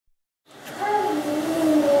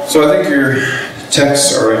So I think your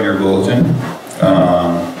texts are in your bulletin.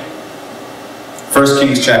 1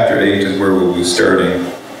 Kings chapter 8 is where we'll be starting.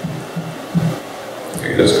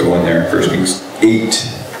 Okay, let's go in there. 1 Kings 8,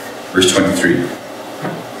 verse 23.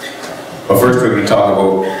 But first we're going to talk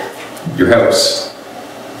about your house.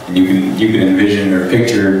 And you can envision or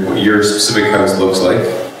picture what your specific house looks like.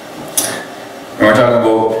 And we're talking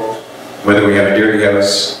about whether we have a dirty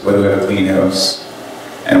house, whether we have a clean house,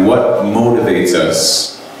 and what motivates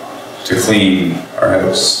us to clean our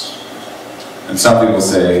house. And some people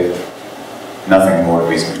say, nothing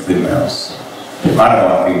motivates me to clean my house. I don't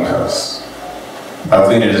want to clean my house. I'll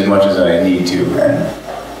clean it as much as I need to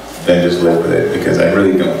and then just live with it because I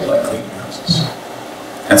really don't like cleaning houses.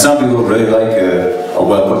 And some people really like a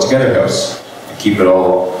well put together house and keep it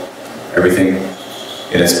all, everything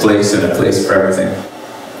in its place and a place for everything.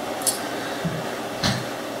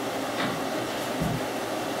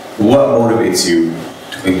 What motivates you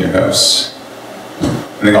to clean your house?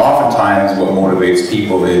 I think oftentimes what motivates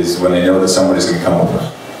people is when they know that someone is going to come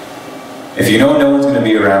over. If you know no one's going to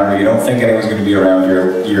be around, or you don't think anyone's going to be around,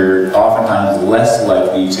 you're oftentimes less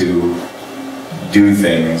likely to do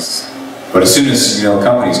things. But as soon as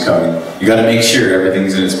company's coming, you got to make sure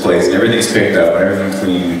everything's in its place and everything's picked up and everything's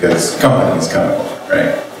clean because company's coming over,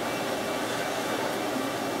 right?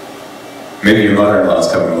 Maybe your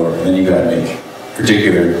mother-in-law's coming over, and then you got to make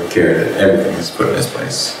particular care that everything is put in its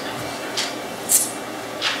place.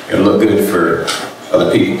 You gotta look good for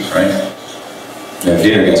other people, right? If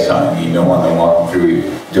dinner gets coming, you don't want them walking through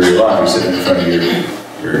dirty laundry sitting in front of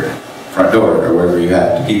your front door or wherever you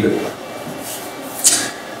have to keep it.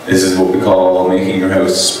 This is what we call making your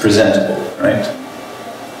house presentable, right?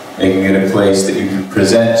 Making it a place that you can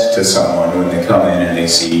present to someone when they come in and they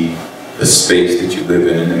see the space that you live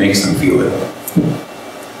in, and it makes them feel it.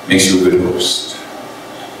 Makes you a good host.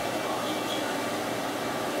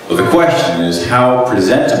 Well, the question is, how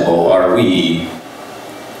presentable are we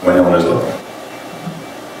when no one is looking?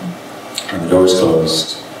 When the door's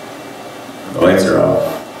closed, when the lights are off.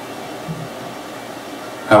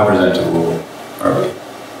 How presentable are we?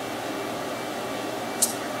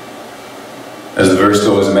 As the verse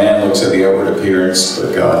goes, man looks at the outward appearance,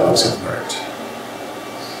 but God looks at the heart.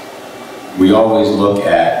 We always look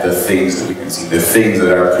at the things that we can see, the things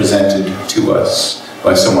that are presented to us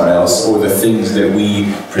by someone else, or the things that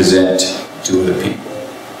we present to other people.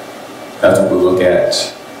 That's what we look at,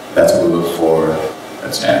 that's what we look for,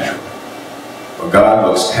 that's natural. But God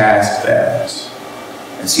looks past that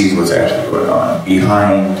and sees what's actually going on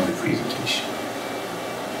behind the presentation.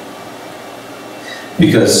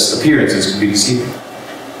 Because appearances can be deceiving.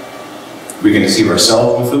 We can deceive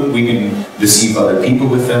ourselves with them, we can deceive other people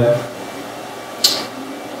with them,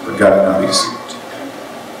 but God cannot be deceived.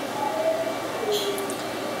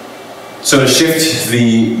 So to shift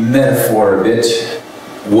the metaphor a bit,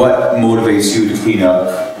 what motivates you to clean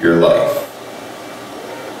up your life?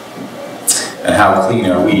 And how clean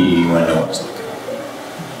are we when no one's looking?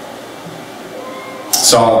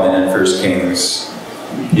 Solomon in 1 Kings,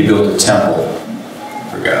 he built a temple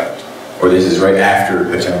for God. Or this is right after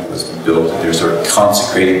the temple has been built. They're sort of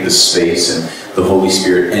consecrating the space, and the Holy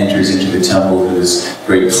Spirit enters into the temple through this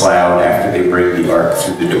great cloud after they bring the ark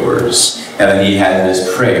through the doors. And then he had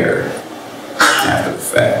this prayer after the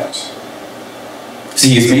fact. See,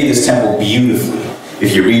 he's made this temple beautifully.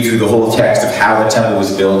 If you read through the whole text of how the temple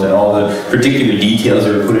was built and all the particular details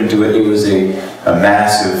that were put into it, it was a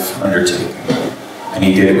massive undertaking. And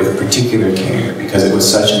he did it with particular care because it was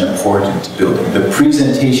such an important building. The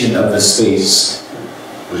presentation of the space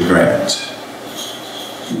was grand.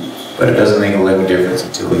 But it doesn't make a lick of difference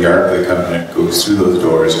until the Ark of the Covenant goes through those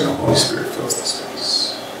doors and the Holy Spirit fills the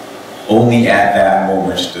space. Only at that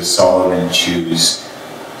moment does Solomon choose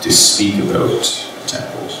to speak about the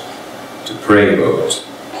temple, to pray about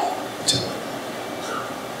the temple.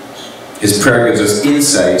 His prayer gives us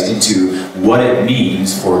insight into what it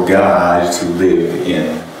means for God to live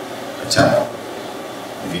in a temple.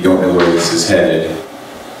 If you don't know where this is headed,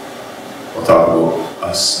 we'll talk about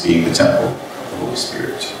us being the temple of the Holy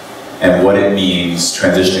Spirit and what it means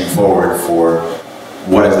transitioning forward for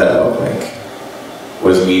what does that look like? What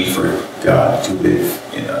does it mean for God to live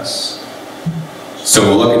in us? So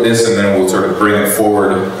we'll look at this and then we'll sort of bring it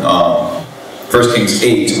forward. 1 Kings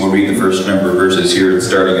 8, we'll read the first number of verses here,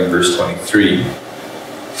 starting in verse 23.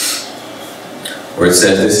 Where it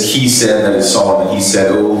says this, he said, that is Solomon, he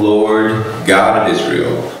said, O Lord, God of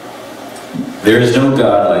Israel, there is no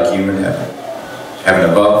God like you in heaven, heaven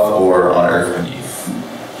above or on earth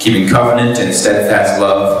beneath, keeping covenant and steadfast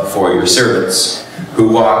love for your servants, who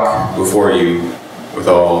walk before you with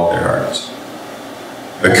all their heart.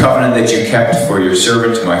 The covenant that you kept for your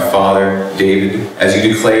servant, my father David, as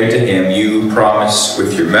you declared to him, you promised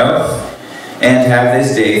with your mouth, and have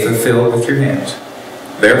this day fulfilled with your hand.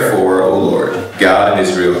 Therefore, O Lord, God of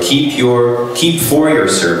Israel, keep for your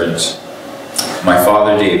servant, my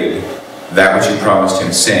father David, that which you promised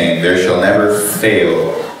him, saying, there shall never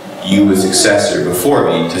fail you a successor before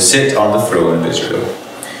me to sit on the throne of Israel.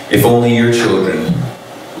 If only your children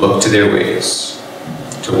look to their ways,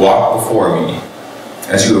 to walk before me,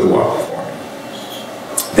 as you have walked before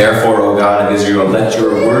me. Therefore, O God of Israel, let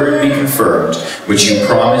your word be confirmed, which you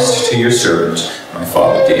promised to your servant, my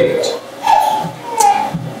father David.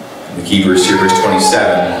 The key verse here, verse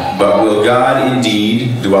 27, but will God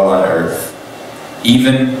indeed dwell on earth?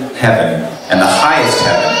 Even heaven, and the highest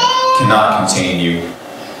heaven, cannot contain you,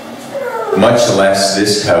 much less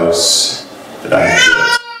this house that I have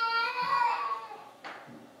built.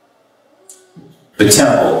 The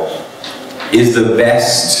temple is the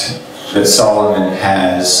best that Solomon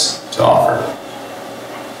has to offer.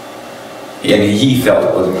 And he felt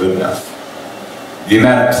it wasn't good enough. The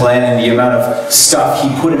amount of planning, the amount of stuff he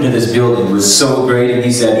put into this building was so great, and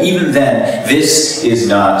he said, even then, this is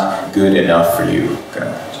not good enough for you,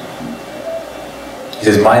 God. He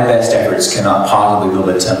says, my best efforts cannot possibly build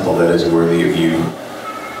a temple that is worthy of you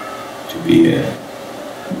to be in.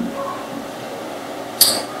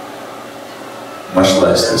 Much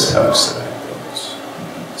less this house that I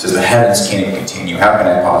built. He says, the heavens can't continue. How can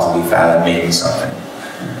I possibly fathom making something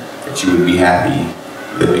that you would be happy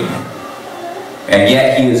living in? And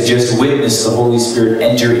yet he has just witnessed the Holy Spirit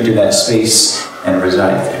enter into that space and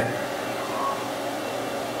reside there.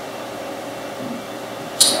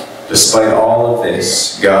 Despite all of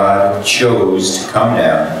this, God chose to come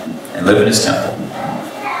down and live in his temple.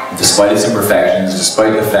 Despite its imperfections,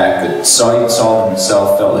 despite the fact that Solomon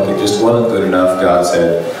himself felt like it just wasn't good enough, God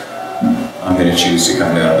said, I'm going to choose to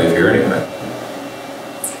come down and live here anyway.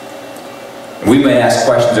 We may ask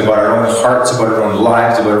questions about our own hearts, about our own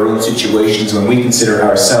lives, about our own situations when we consider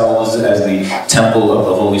ourselves as the temple of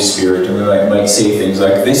the Holy Spirit. And we might say things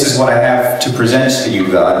like, this is what I have to present to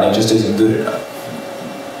you, God, and it just isn't good enough.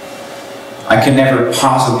 I can never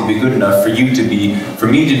possibly be good enough for you to be, for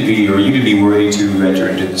me to be, or you to be worthy to enter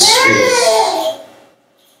into this space.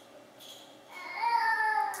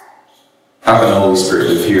 How can the Holy Spirit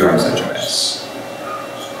live here on such a mess?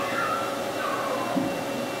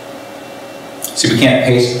 See, we can't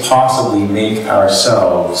possibly make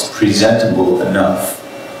ourselves presentable enough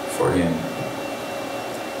for him.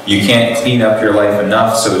 You can't clean up your life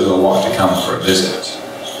enough so that he'll want to come for a visit.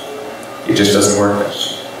 It just doesn't work that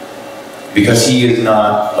way. Because he is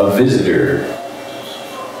not a visitor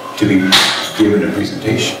to be given a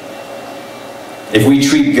presentation. If we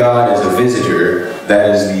treat God as a visitor, that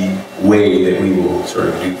is the way that we will sort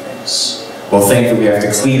of do things. We'll think that we have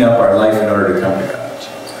to clean up our life in order to come to God.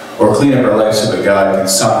 Or clean up our life so that God can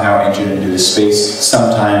somehow enter into this space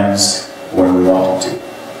sometimes when we want him to.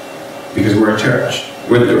 Because we're in charge.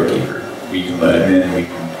 We're the doorkeeper. We can let him in, we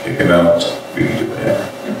can kick him out, we can do whatever.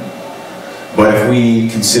 But if we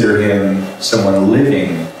consider him someone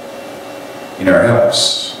living in our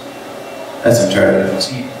house, that's entirely different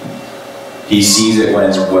scene. He sees it when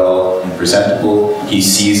it's well and presentable. He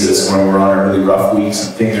sees us when we're on our really rough weeks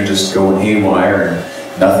and things are just going haywire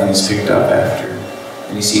and nothing is picked up after.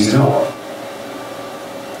 And he sees it all.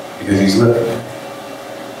 Because he's living it.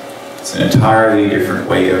 It's an entirely different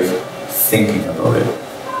way of thinking about it.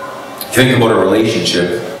 If you think about a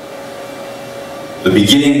relationship, the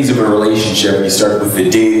beginnings of a relationship, you start with the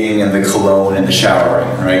dating and the cologne and the showering,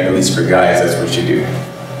 right? At least for guys, that's what you do.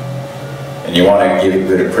 And you want to give a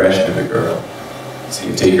good impression of the girl. So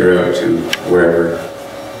you take her out to wherever,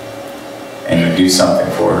 and you do something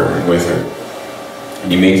for her and with her.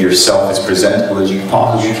 And you make yourself as presentable as you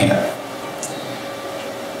possibly can.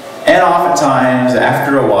 And oftentimes,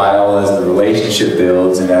 after a while, as the relationship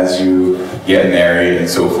builds and as you get married and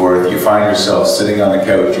so forth, you find yourself sitting on the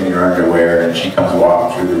couch in your underwear and she comes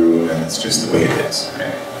walking through the room and it's just the way it is.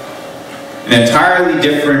 Right? An entirely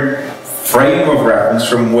different frame of reference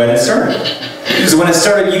from when it started. Because when it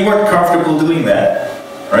started, you weren't comfortable doing that,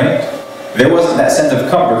 right? There wasn't that sense of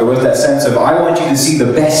comfort. There was that sense of, I want you to see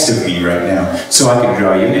the best of me right now so I can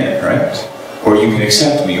draw you in, right? Or you can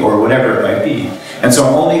accept me, or whatever it might be. And so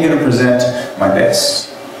I'm only going to present my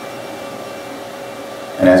best.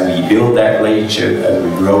 And as we build that relationship, as we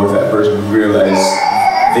grow with that person, we realize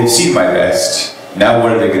they've seen my best. Now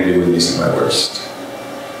what are they going to do when they see my worst?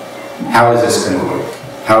 How is this going to work?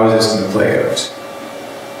 How is this going to play out?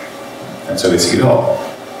 And so they see it all.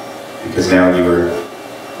 Because now you are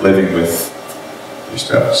living with your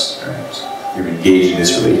spouse, right? You're engaged in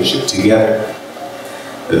this relationship together.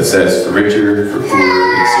 It says for richer, for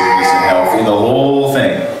poorer, in sickness and health, in the whole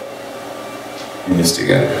thing, in this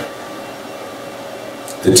together.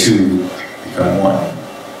 The two become one.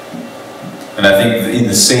 And I think in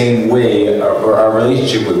the same way, our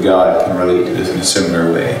relationship with God can relate to this in a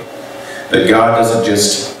similar way. That God doesn't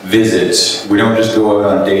just visit, we don't just go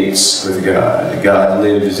out on dates with God. That God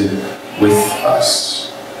lives with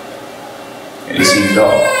us. And He sees it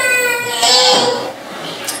all.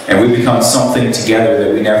 And we become something together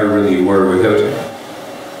that we never really were without Him.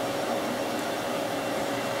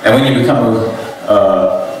 And when you become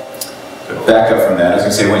back up from that, I was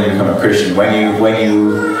going to say when you become a Christian, when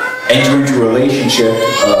you enter into a relationship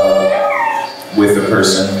with a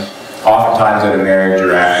person, oftentimes at a marriage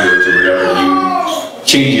or afterwards or whatever, you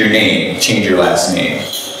change your name, change your last name.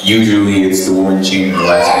 Usually it's the woman changing the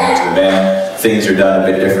last name to the man. Things are done a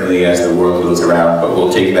bit differently as the world goes around, but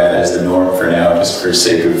we'll take that as the norm for now, just for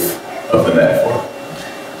sake of the metaphor.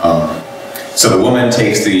 So the woman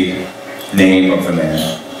takes the name of the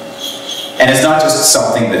man. And it's not just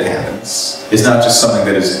something that happens. It's not just something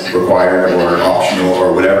that is required or optional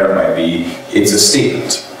or whatever it might be. It's a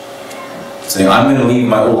statement. Saying, I'm going to leave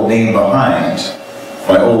my old name behind,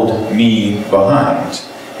 my old me behind,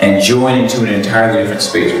 and join into an entirely different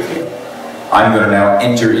space with you. I'm going to now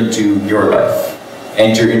enter into your life.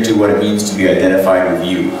 Enter into what it means to be identified with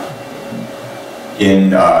you. In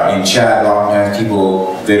Chad, oftentimes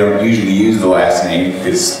people, they don't usually use the last name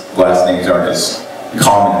because last names aren't as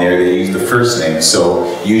common there. They use the first name.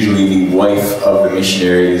 So usually the wife of the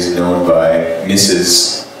missionary is known by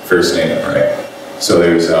Mrs. first name, right? So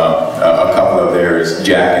there's a couple of theirs,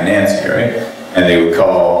 Jack and Nancy, right? And they would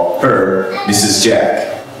call her Mrs.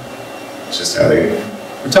 Jack. It's just how they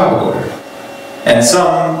would talk about her. And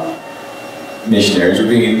some missionaries were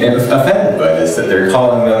being offended by this, that they're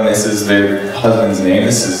calling them Mrs. their husband's name.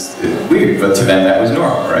 This is weird, but to them that was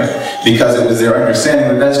normal, right? Because it was their understanding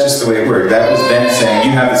that that's just the way it worked. That was them saying,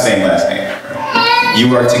 you have the same last name. Right?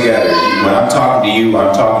 You are together. When I'm talking to you, and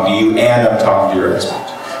I'm talking to your husband.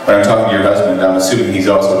 When I'm talking to your husband, I'm assuming he's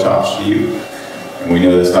also talking to you. And we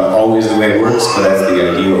know that's not always the way it works, but that's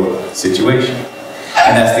the ideal situation.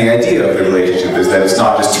 And that's the idea of the relationship, is that it's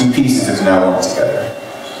not just two pieces, it's now one together.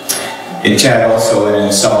 In Chad also, and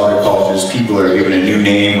in some other cultures, people are given a new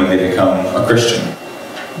name when they become a Christian.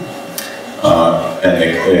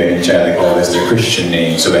 In Chad they call this their Christian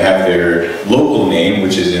name. So they have their local name,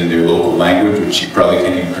 which is in their local language, which you probably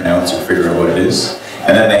can't even pronounce or figure out what it is.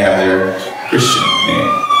 And then they have their Christian name.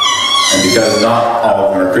 And because not all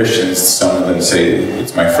of them are Christians, some of them say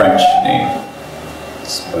it's my French name.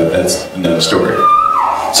 But that's another story.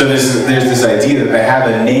 So there's this idea that they have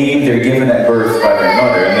a name they're given at birth by their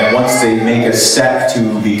mother, and then once they make a step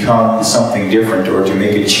to become something different or to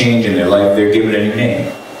make a change in their life, they're given a new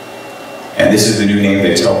name. And this is the new name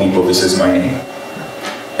they tell people, this is my name.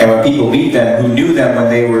 And when people meet them who knew them when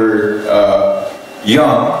they were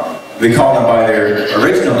young, they call them by their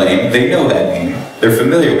original name, they know that name, they're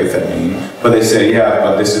familiar with that name, but they say, yeah,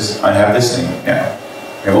 but I have this name now.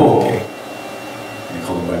 And oh, okay. And they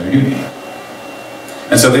call them by their new name.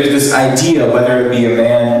 And so there's this idea, whether it be a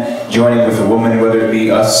man joining with a woman, whether it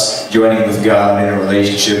be us joining with God in a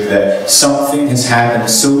relationship, that something has happened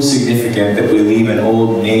so significant that we leave an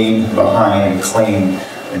old name behind and claim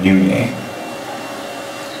a new name.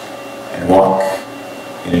 And walk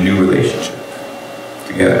in a new relationship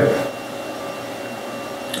together.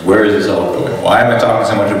 Where is this all going? Why am I talking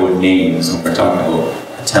so much about names when we're talking about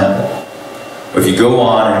a temple? Well, if you go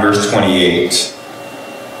on in verse 28,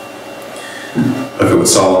 look at what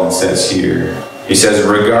Solomon says here. He says,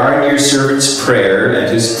 regard your servant's prayer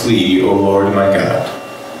and his plea, O Lord my God,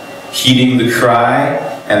 heeding the cry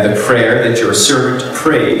and the prayer that your servant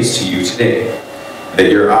prays to you today,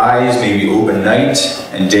 that your eyes may be open night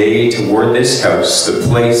and day toward this house, the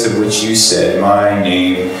place of which you said, my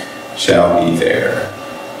name shall be there,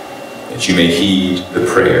 that you may heed the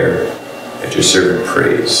prayer that your servant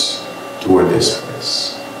prays toward this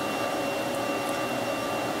place.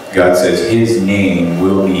 God says his name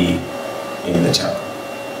will be in the temple.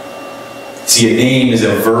 See, a name is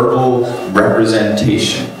a verbal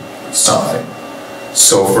representation of something.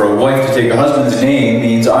 So for a wife to take a husband's name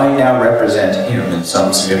means I now represent him in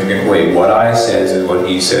some significant way. What I says is what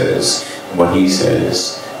he says, and what he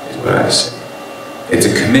says is what I say. It's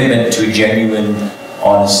a commitment to genuine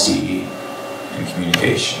honesty and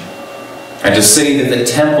communication. And to say that the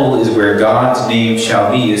temple is where God's name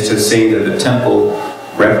shall be is to say that the temple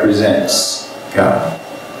represents God.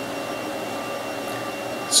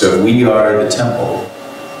 So we are the temple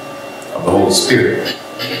of the Holy Spirit.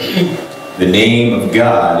 The name of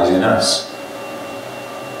God is in us.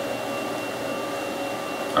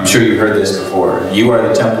 I'm sure you've heard this before. You are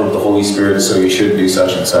the temple of the Holy Spirit, so you should do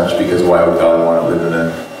such and such, because why would God want to live in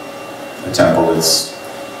a temple that's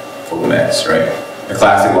full of mess, right? The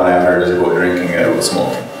classic one I've heard is about drinking and about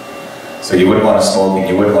smoking. So you wouldn't want to smoke and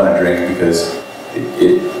you wouldn't want to drink because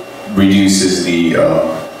it reduces the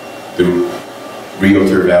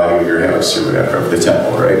realtor value of your house or whatever, of the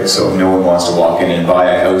temple, right? So no one wants to walk in and buy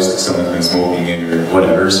a house that someone's been smoking in or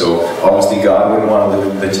whatever. So obviously God wouldn't want to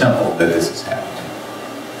live in the temple that this has happened.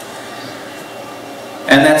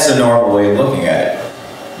 And that's the normal way of looking at it,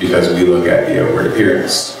 because we look at the outward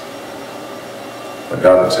appearance. But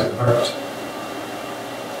God looks at the heart.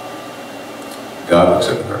 God looks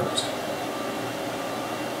at the heart.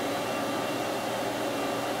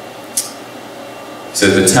 He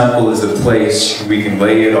says the temple is the place where we can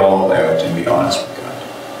lay it all out and be honest with God.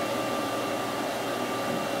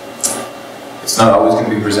 It's not always going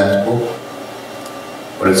to be presentable,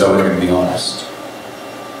 but it's always going to be honest.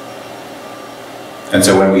 And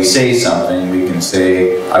so when we say something, we can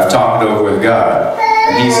say, I've talked it over with God,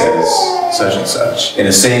 and He says such and such. In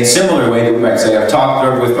a similar way that we might say, I've talked it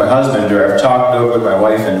over with my husband, or I've talked it over with my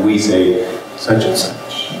wife, and we say such and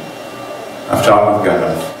such. I've talked with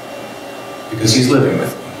God, because He's living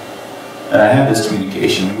with me. And I have this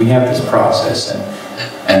communication, we have this process,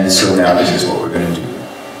 and so now this is what we're going to do.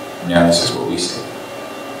 Now this is what we say.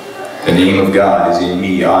 The name of God is in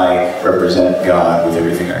me. I represent God with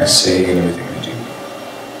everything I say and everything I do.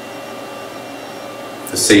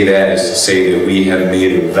 To say that is to say that we have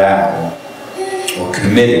made a vow or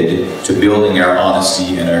committed to building our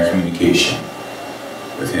honesty and our communication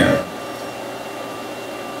with Him.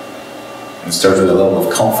 And it starts with a level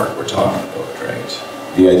of comfort we're talking about, right?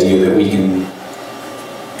 The idea that we can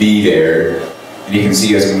be there, and He can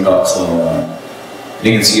see us when we've got clothes on, and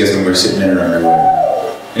He can see us when we're sitting in our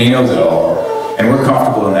underwear, and He knows it all, and we're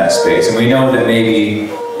comfortable in that space, and we know that maybe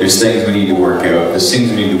there's things we need to work out, there's things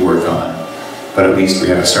we need to work on, but at least we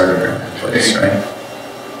have a starting ground in place, right?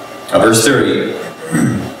 Now, verse 30,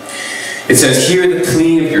 it says, hear the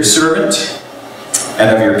plea of your servant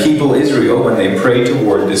and of your people Israel when they pray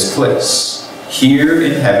toward this place. Hear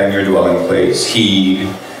in heaven your dwelling place, heed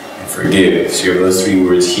and forgive. So you have those three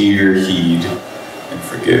words, hear, heed, and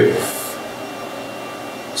forgive.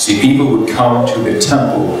 See, people would come to the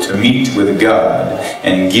temple to meet with God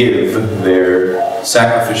and give their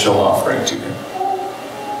sacrificial offering to Him.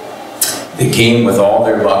 They came with all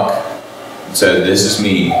their muck and said, this is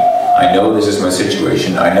me. I know this is my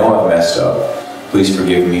situation. I know I've messed up. Please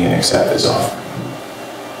forgive me and accept this offering.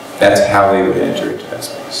 That's how they would enter into that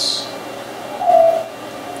space.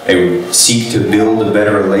 They would seek to build a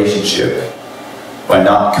better relationship by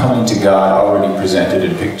not coming to God already presented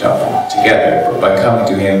and picked up and together, but by coming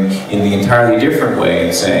to Him in the entirely different way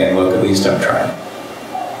and saying, look, at least I'm trying.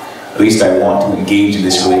 At least I want to engage in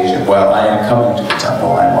this relationship. While I am coming to the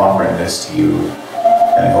temple, I am offering this to you,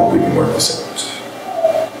 and I hope we can work this out.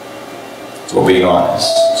 So being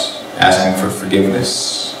honest, asking for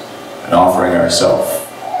forgiveness, and offering ourselves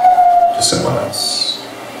to someone else.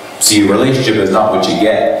 See, a relationship is not what you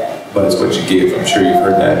get, but it's what you give. I'm sure you've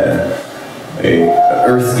heard that in an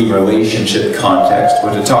earthly relationship context.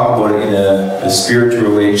 But to talk about it in a spiritual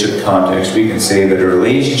relationship context, we can say that a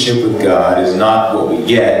relationship with God is not what we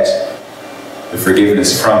get, the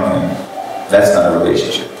forgiveness from Him. That's not a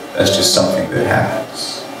relationship. That's just something that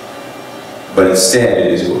happens. But instead,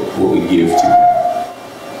 it is what we give to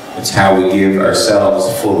Him. It's how we give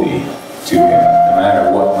ourselves fully to Him, no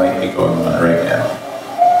matter what might be going on right now.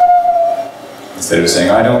 Instead of saying,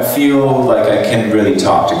 I don't feel like I can really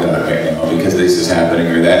talk to God right now because this is happening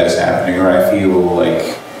or that is happening, or I feel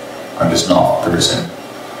like I'm just not the person.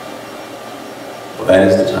 Well, that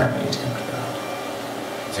is the time we need to come to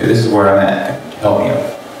God. Say, this is where I'm at. Help me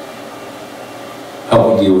out.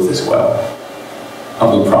 Help me deal with this well.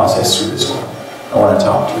 Help me process through this well. I want to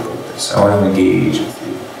talk to you about this. I want to engage with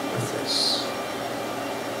you with this.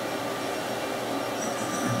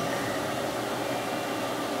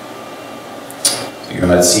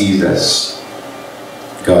 God sees us,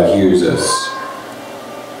 God hears us,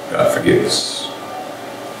 God forgives.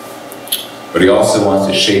 But He also wants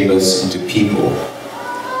to shape us into people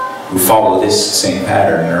who follow this same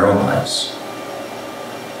pattern in our own lives,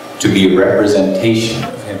 to be a representation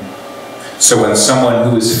of Him. So when someone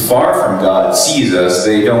who is far from God sees us,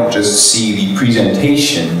 they don't just see the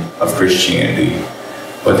presentation of Christianity,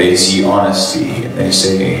 but they see honesty, and they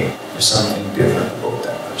say, there's something different about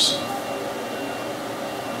that person.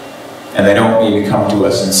 And they don't maybe come to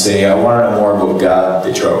us and say, I want to know more about God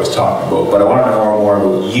that you're always talking about, but I want to know more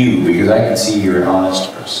about you because I can see you're an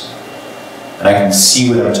honest person. And I can see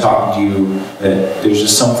when I'm talking to you that there's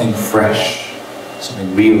just something fresh,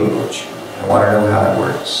 something real about you. I want to know how that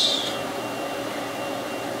works.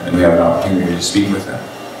 And then we have an opportunity to speak with them.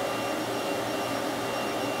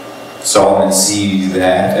 Solomon sees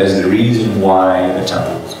that as the reason why the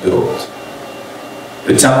temple was built.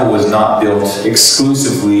 The temple was not built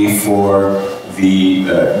exclusively for the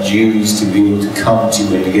Jews to be able to come to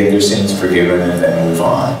and to get their sins forgiven and then move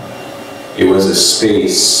on. It was a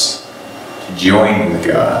space to join with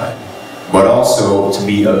God, but also to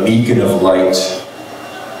be a beacon of light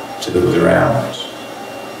to those around.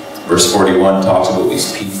 Verse 41 talks about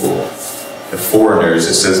these people, the foreigners.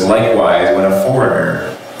 It says, likewise, when a foreigner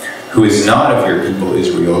who is not of your people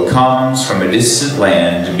Israel comes from a distant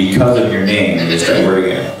land because of your name, there's that word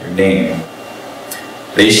again, your name,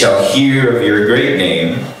 they shall hear of your great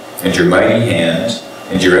name and your mighty hand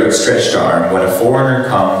and your outstretched arm when a foreigner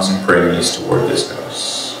comes and prays toward this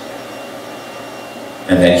house.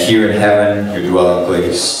 And then here in heaven, your dwelling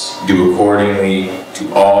place, do accordingly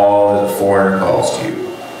to all that the foreigner calls to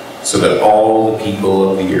you, so that all the people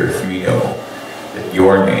of the earth may know that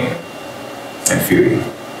your name and fear you,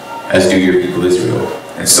 as do your people Israel,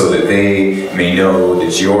 and so that they may know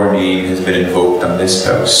that your name has been invoked on this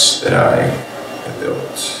house that I have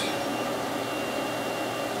built.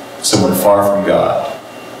 Someone far from God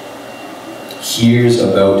hears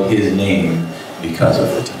about his name because of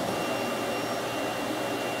the temple.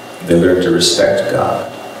 They learn to respect God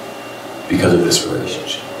because of this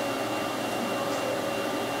relationship.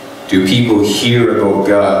 Do people hear about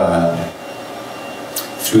God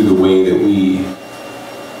through the way that we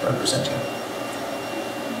represent him?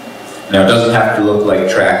 Now, it doesn't have to look like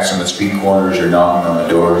tracts on the street corners or knocking on the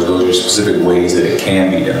doors. Those are specific ways that it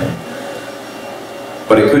can be done.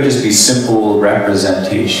 But it could just be simple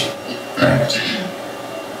representation, right?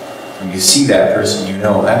 When you see that person, you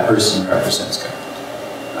know that person represents God.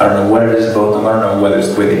 I don't know what it is about them. I don't know whether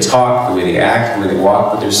it's the way they talk, the way they act, the way they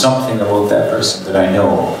walk, but there's something about that person that I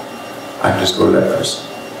know I can just go to that person.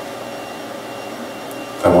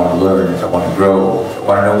 If I want to learn, if I want to grow, if I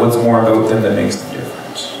want to know what's more about them that makes them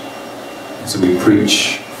different. And so we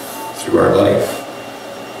preach through our life.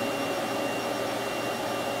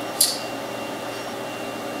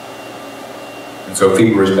 And so if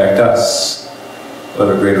people respect us, we'll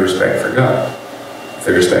have a greater respect for God. If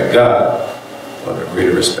they respect God, we'll have a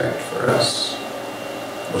greater respect for us.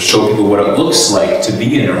 We'll show people what it looks like to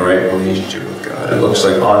be in a right relationship with God. It looks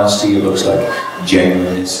like honesty, it looks like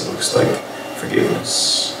genuineness, it looks like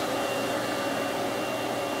forgiveness.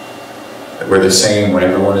 That we're the same when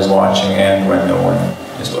everyone is watching and when no one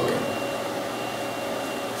is looking.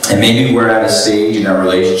 And maybe we're at a stage in our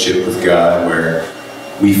relationship with God where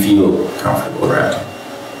we feel comfortable around him.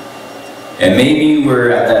 And maybe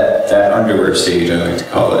we're at that underwear stage, I like to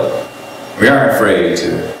call it. We aren't afraid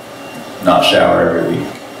to not shower every week.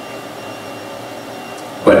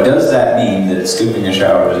 But does that mean that skipping a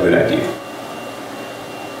shower is a good idea?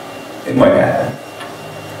 It might happen.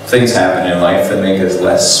 Things happen in life that make us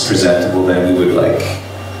less presentable than we would like.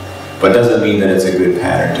 But doesn't mean that it's a good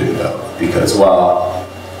pattern to develop. Because, well,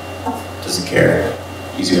 doesn't care.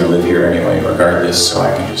 He's going to live here anyway, regardless, so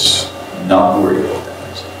I can just not worry about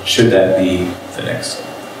that. Should that be the next step?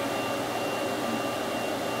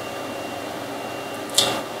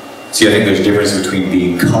 See, I think there's a difference between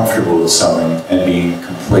being comfortable with someone and being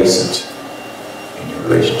complacent in your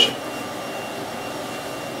relationship.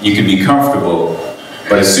 You can be comfortable,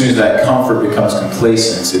 but as soon as that comfort becomes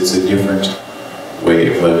complacence, it's a different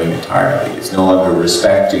way of living entirely. It's no longer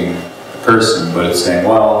respecting the person, but it's saying,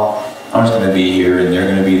 well, I'm just going to be here and they're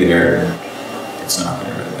going to be there, and it's not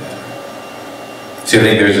going to really matter. So I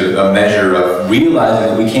think there's a measure of realizing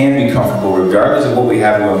that we can be comfortable regardless of what we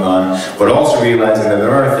have going on, but also realizing that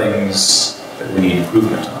there are things that we need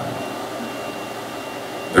improvement on.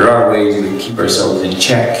 There are ways we can keep ourselves in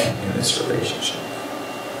check in this relationship.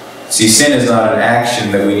 See, sin is not an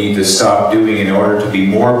action that we need to stop doing in order to be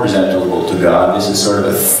more presentable to God. This is sort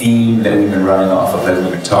of a theme that we've been running off of as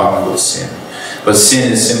we've been talking about sin. But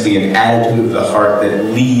sin is simply an attitude of the heart that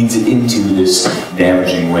leads into this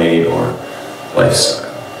damaging way or lifestyle.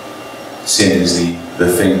 Sin is the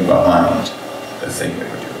thing behind the thing that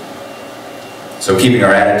we're doing. So keeping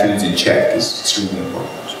our attitudes in check is extremely important.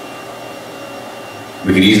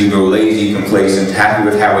 We could easily grow lazy, complacent, happy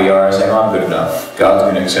with how we are, saying, oh, I'm good enough. God's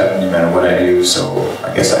going to accept me no matter what I do, so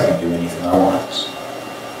I guess I can do anything I want.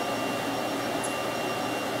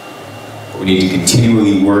 We need to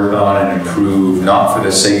continually work on and improve, not for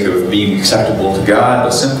the sake of being acceptable to God, but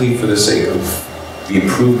simply for the sake of the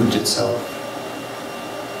improvement itself.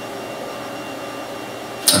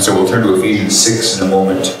 And so we'll turn to Ephesians 6 in a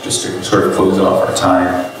moment, just to sort of close off our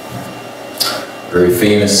time. Very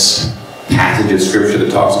famous passage of Scripture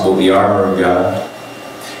that talks about the armor of God.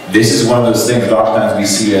 This is one of those things that oftentimes we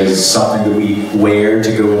see as something that we wear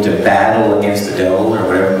to go into battle against the devil or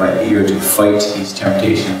whatever it might be, or to fight these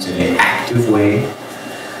temptations in an active way.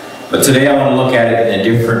 But today I want to look at it in a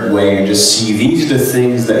different way and just see these are the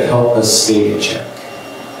things that help us stay in check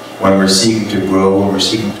when we're seeking to grow, when we're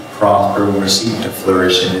seeking to prosper, when we're seeking to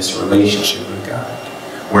flourish in this relationship with God.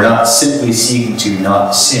 We're not simply seeking to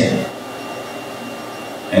not sin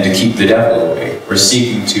and to keep the devil away. We're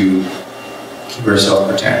seeking to keep ourselves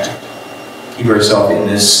protected. Keep ourselves in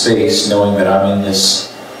this space knowing that I'm in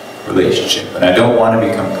this relationship. And I don't want to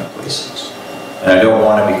become complacent. And I don't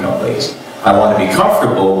want to become lazy. I want to be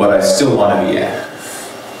comfortable, but I still want to be active.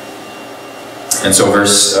 And so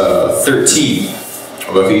verse 13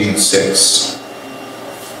 of Ephesians 6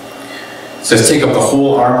 says, "Take up the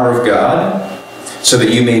whole armor of God, so that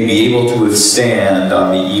you may be able to withstand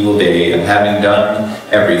on the evil day, and having done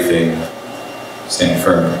everything, stand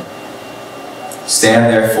firm.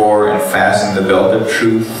 Stand therefore and fasten the belt of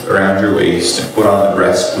truth around your waist, and put on the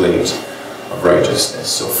breastplate of righteousness."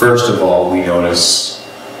 So first of all, we notice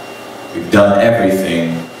we've done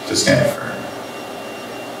everything to stand firm.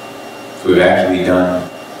 So we've actually done,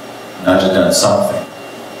 not just done something,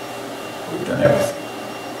 we've done everything.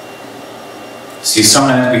 See,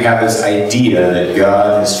 sometimes we have this idea that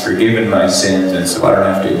God has forgiven my sins and so I don't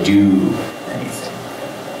have to do anything.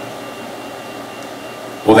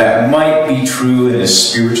 Well, that might be true in a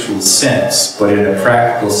spiritual sense, but in a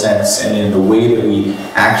practical sense and in the way that we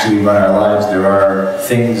actually run our lives, there are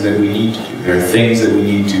things that we need to do. There are things that we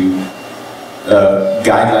need to,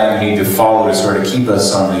 guideline we need to follow to sort of keep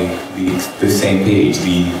us on the same page,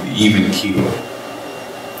 the even keel.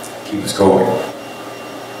 Keep us going.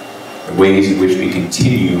 The ways in which we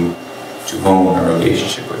continue to hone our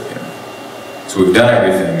relationship with Him. So we've done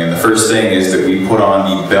everything, and the first thing is that we put on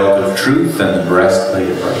the belt of truth and the breastplate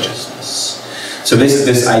of righteousness. So this is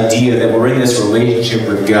this idea that we're in this relationship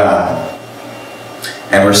with God,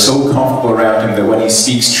 and we're so comfortable around Him that when He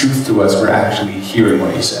speaks truth to us, we're actually hearing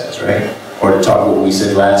what He says, right? Or to talk about what we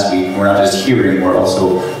said last week, we're not just hearing, we're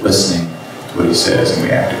also listening to what He says, and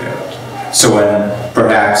we act it out. So when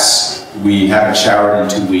perhaps we haven't showered in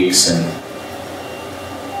 2 weeks, and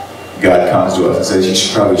God comes to us and says, "You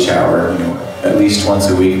should probably shower, at least once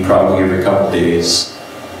a week, probably every couple of days."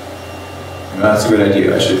 That's a good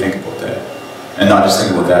idea. I should think about that, and not just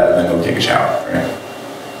think about that, but then go take a shower, right?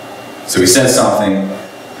 So He says something,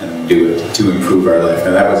 and do it to improve our life.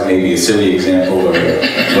 Now that was maybe a silly example, or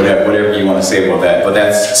whatever you want to say about that, but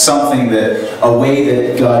that's something a way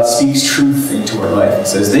that God speaks truth into our life and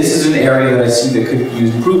says, "This is an area that I see that could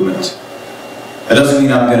use improvement." That doesn't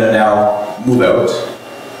mean I'm going to now move out.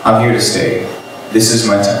 I'm here to stay. This is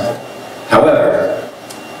my temple. However,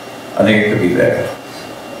 I think it could be better.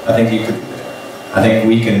 I think you could be better. I think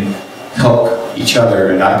we can help each other,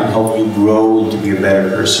 and I can help you grow to be a better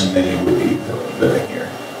person than you would be living here.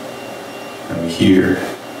 And we hear,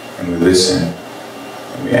 and we listen,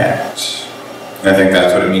 and we act. And I think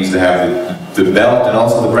that's what it means to have the belt and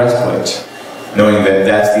also the breastplate, knowing that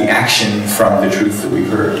that's the action from the truth that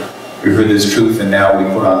we've heard. We've heard this truth, and now we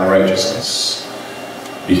put on the righteousness,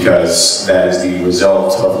 because that is the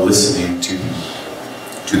result of listening to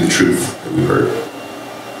the truth that we've heard.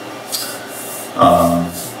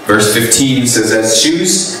 Verse 15 says, "As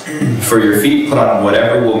shoes for your feet, put on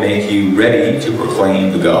whatever will make you ready to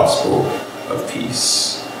proclaim the gospel of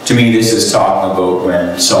peace." To me, this is talking about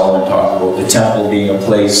when Solomon talks about the temple being a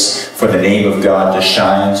place for the name of God to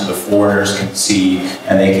shine so the foreigners can see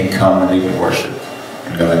and they can come and they can worship.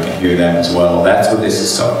 And God can hear them as well. That's what this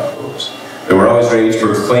is talking about. That we're always ready to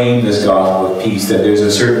proclaim this gospel of peace, that there's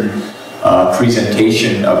a certain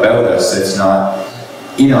presentation about us that's not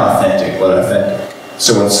inauthentic, but authentic.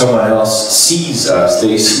 So when someone else sees us,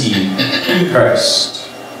 they see Christ.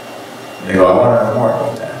 And they go, "I want to know more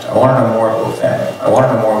about that. I want to know more about that. I want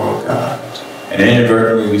to know more about God." And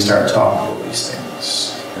inadvertently we start talking about these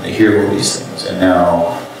things. And they hear about these things. And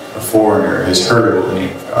now the foreigner has heard about the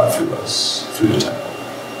name of God through us, through the temple.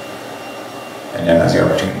 And now has the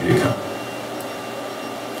opportunity to come,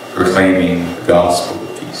 proclaiming the gospel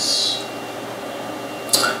of peace.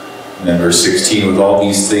 And then verse 16, "With all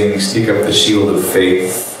these things, take up the shield of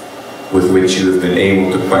faith, with which you have been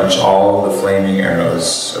able to quench all the flaming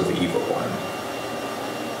arrows of the evil one."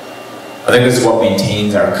 I think this is what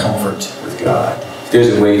maintains our comfort with God.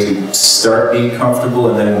 There's a way to start being comfortable,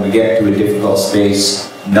 and then when we get to a difficult space,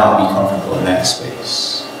 not be comfortable in that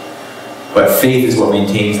space. But faith is what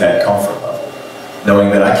maintains that comfort level. Knowing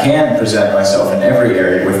that I can present myself in every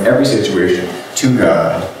area, with every situation, to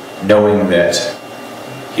God, knowing that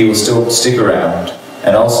He will still stick around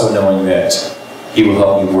and also knowing that He will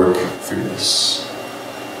help me work through this.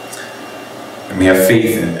 And we have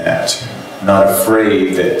faith in that, not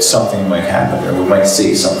afraid that something might happen, or we might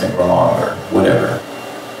say something wrong, or whatever.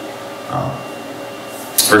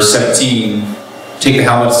 Verse 17, take the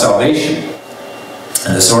helmet of salvation,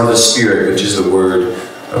 and the sword of the Spirit, which is the Word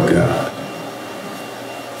of God.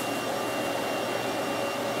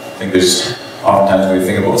 I think there's oftentimes when we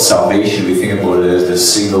think about salvation, we think about it as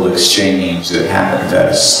this single exchange that happens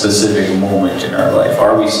at a specific moment in our life.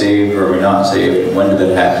 Are we saved or are we not saved? And when did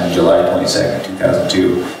that happen? July 22nd,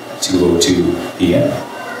 2002, at 2:02 p.m.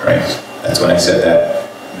 Right? That's when I said that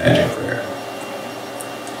magic prayer.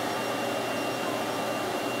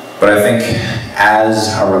 But I think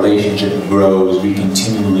as our relationship grows, we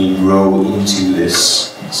continually grow into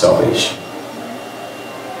this salvation.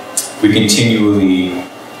 We continually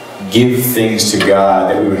give things to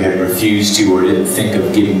God that we had refused to or didn't think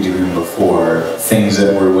of giving to Him before. Things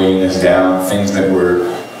that were weighing us down, things that were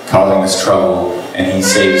causing us trouble, and He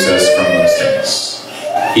saves us from those things.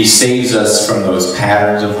 He saves us from those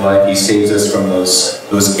patterns of life. He saves us from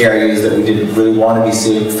those areas that we didn't really want to be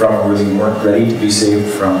saved from or really weren't ready to be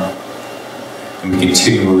saved from. And we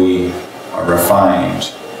continually are refined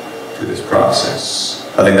through this process.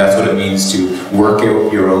 I think that's what it means to work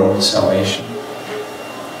out your own salvation,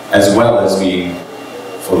 as well as being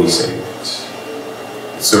fully saved.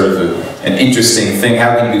 It's sort of an interesting thing.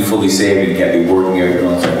 How can you be fully saved and yet be working out your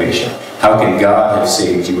own salvation? How can God have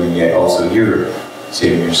saved you and yet also you're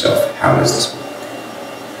saving yourself? How does this work?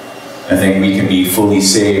 I think we can be fully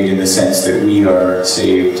saved in the sense that we are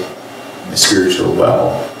saved in the spiritual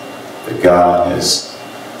well, that God has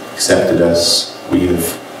accepted us, we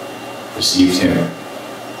have received Him.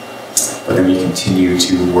 But then we continue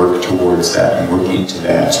to work towards that and work into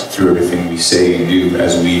that through everything we say and do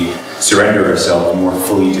as we surrender ourselves more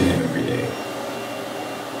fully to Him every day.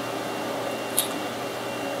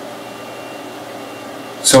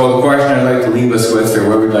 So the question I'd like to leave us with, or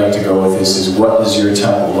where we'd like to go with this, is what does your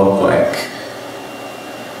temple look like?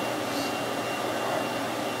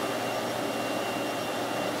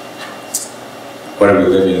 What are we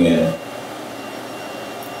living in?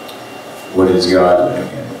 What is God living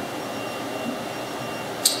in?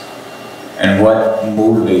 And what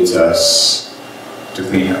motivates us to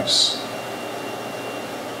clean house?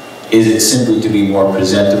 Is it simply to be more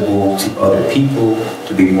presentable to other people,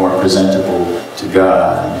 to be more presentable to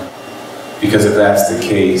God? Because if that's the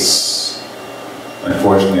case,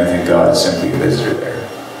 unfortunately I think God is simply a visitor there.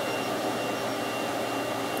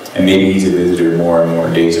 And maybe He's a visitor more and more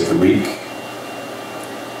days of the week.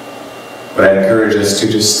 But I encourage us to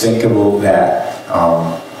just think about that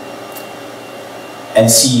and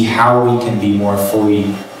see how we can be more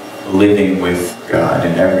fully living with God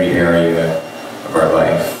in every area of our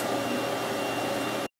life.